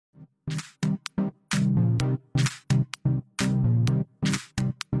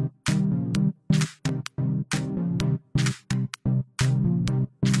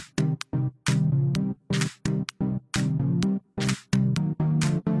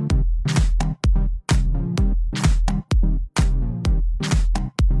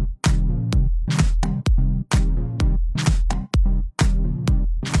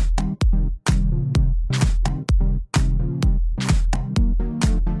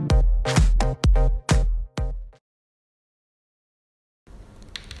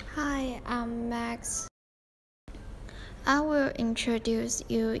products. I will introduce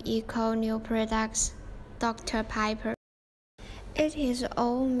you Eco new products, Dr. Pepper. It is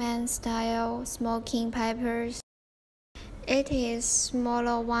old man style smoking peppers. It is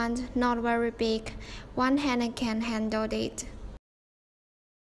smaller one, not very big. One hand can handle it.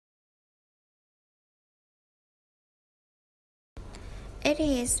 It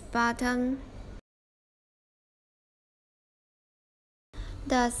is bottom.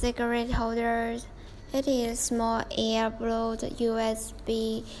 The cigarette holder. It is small air-blowed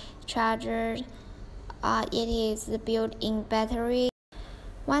USB charger. It is built-in battery.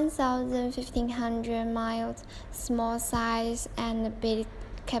 1,500 miles, small size and big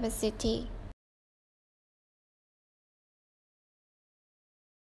capacity.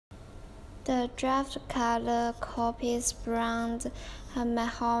 The draft color copies brown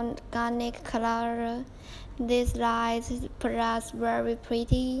mahogany color. This light plus very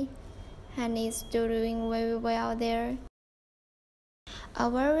pretty and is doing very well there. A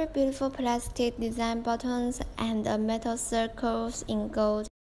very beautiful plastic design buttons and a metal circles in gold.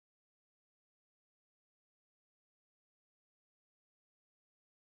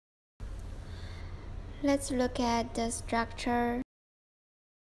 Let's look at the structure.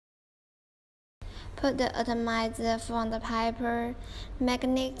 Put the atomizer from the paper.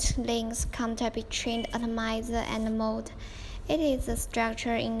 Magnetic links contact between the atomizer and the mold. It is the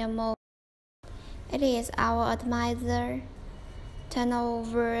structure in the mold. It is our atomizer. Turn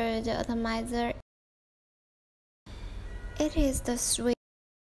over the atomizer. It is the switch.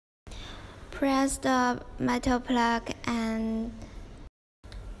 Press the metal plug and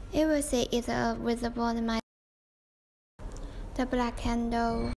you will see it's a visible atomizer. The black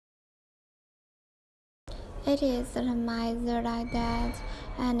handle. It is an atomizer like that,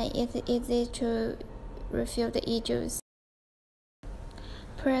 and it's easy to refill the e-juice.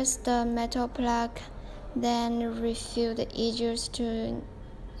 Press the metal plug, then refill the e-juice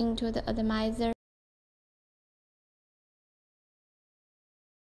into the atomizer.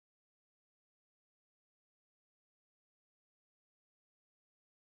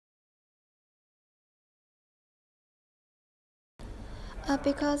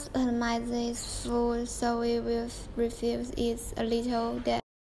 Because the atomizer is full, so we will refill it a little there.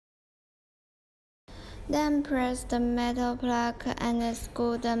 Then press the metal plug and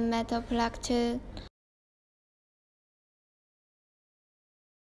screw the metal plug too.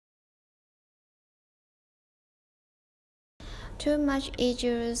 Too much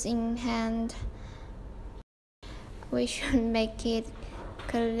e-juice in hand. We should make it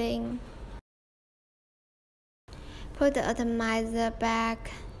clean. Put the atomizer back.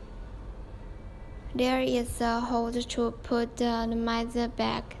 There is a hole to put the atomizer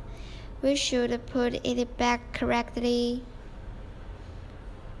back. We should put it back correctly.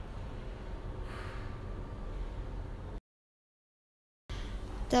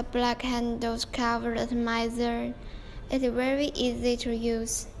 The black handles cover the atomizer. It is very easy to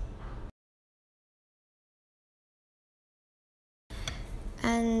use.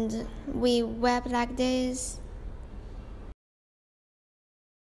 And we wipe like this.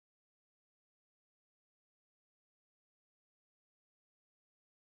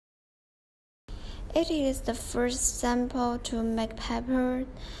 It is the first sample to make paper.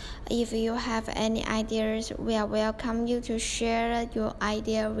 If you have any ideas, we welcome you to share your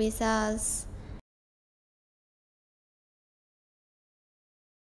idea with us.